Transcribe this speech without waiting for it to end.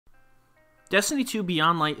Destiny 2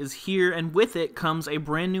 Beyond Light is here, and with it comes a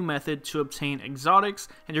brand new method to obtain exotics,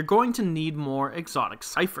 and you're going to need more exotic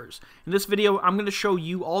ciphers. In this video, I'm going to show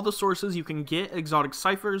you all the sources you can get exotic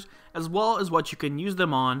ciphers, as well as what you can use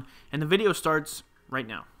them on, and the video starts right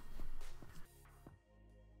now.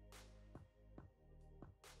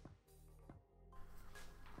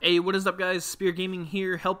 Hey, what is up guys, Speer Gaming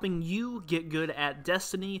here, helping you get good at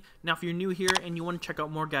Destiny. Now if you're new here and you want to check out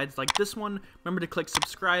more guides like this one, remember to click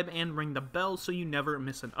subscribe and ring the bell so you never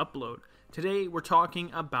miss an upload. Today we're talking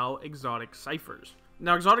about exotic ciphers.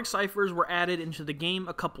 Now exotic ciphers were added into the game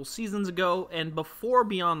a couple seasons ago, and before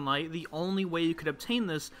Beyond Light, the only way you could obtain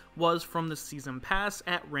this was from the season pass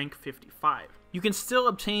at rank 55. You can still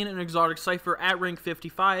obtain an exotic cipher at rank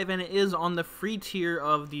 55, and it is on the free tier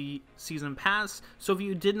of the season pass, so if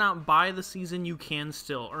you did not buy the season, you can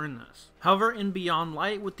still earn this. However, in Beyond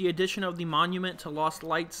Light, with the addition of the Monument to Lost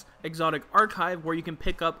Light's exotic archive, where you can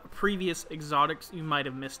pick up previous exotics you might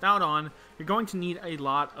have missed out on, you're going to need a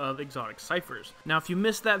lot of exotic ciphers. Now, if you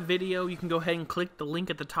missed that video, you can go ahead and click the link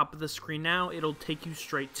at the top of the screen now. It'll take you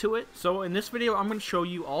straight to it. So in this video, I'm going to show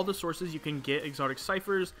you all the sources you can get exotic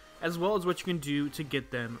ciphers, as well as what you can do to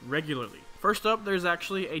get them regularly. First up, there's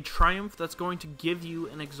actually a triumph that's going to give you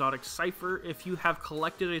an exotic cipher if you have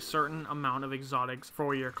collected a certain amount of exotics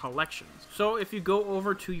for your collections. So if you go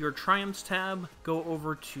over to your triumphs tab, go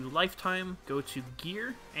over to lifetime, go to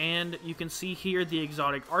gear, and you can see here the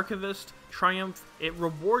exotic archivist triumph. It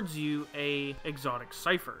rewards you a exotic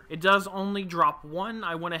cipher. It does only drop one.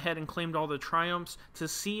 I went ahead and claimed all the triumphs to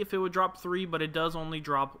see if it would drop 3, but it does only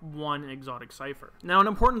drop 1 exotic cipher. Now, an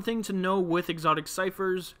important thing to know with exotic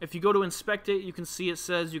ciphers, if you go to inspect it, you can see it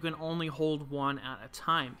says you can only hold 1 at a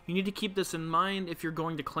time. You need to keep this in mind if you're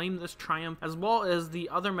going to claim this triumph, as well as the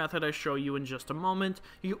other method I show you in just a moment.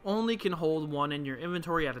 You only can hold 1 in your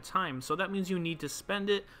inventory at a time, so that means you need to spend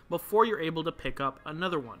it before you're able to pick up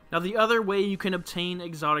another one. Now, the other way you can obtain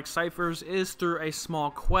exotic ciphers is through a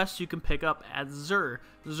small quest you can pick up at Xur.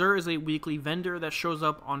 Xur is a weekly vendor that shows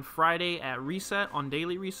up on Friday at reset, on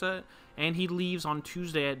daily reset, and he leaves on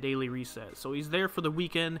Tuesday at daily reset. So he's there for the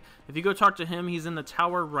weekend. If you go talk to him, he's in the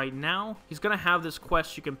tower right now. He's going to have this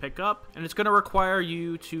quest you can pick up, and it's going to require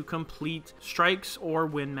you to complete strikes or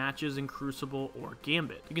win matches in Crucible or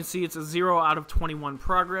Gambit. You can see it's a 0 out of 21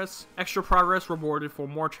 progress. Extra progress rewarded for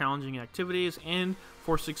more challenging activities and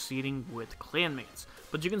for succeeding with clanmates.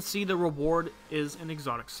 But you can see the reward is an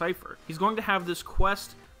exotic cipher. He's going to have this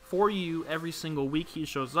quest for you every single week he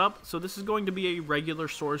shows up, so this is going to be a regular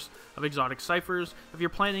source of exotic ciphers if you're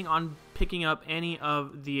planning on picking up any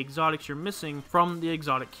of the exotics you're missing from the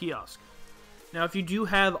exotic kiosk. Now, if you do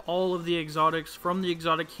have all of the exotics from the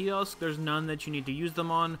exotic kiosk, there's none that you need to use them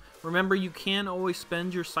on. Remember, you can always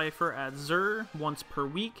spend your cipher at Xur once per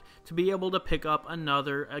week to be able to pick up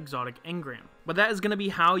another exotic engram. But that is going to be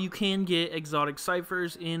how you can get exotic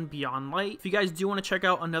ciphers in Beyond Light. If you guys do want to check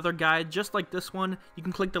out another guide just like this one, you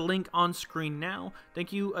can click the link on screen now.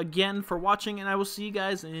 Thank you again for watching, and I will see you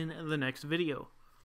guys in the next video.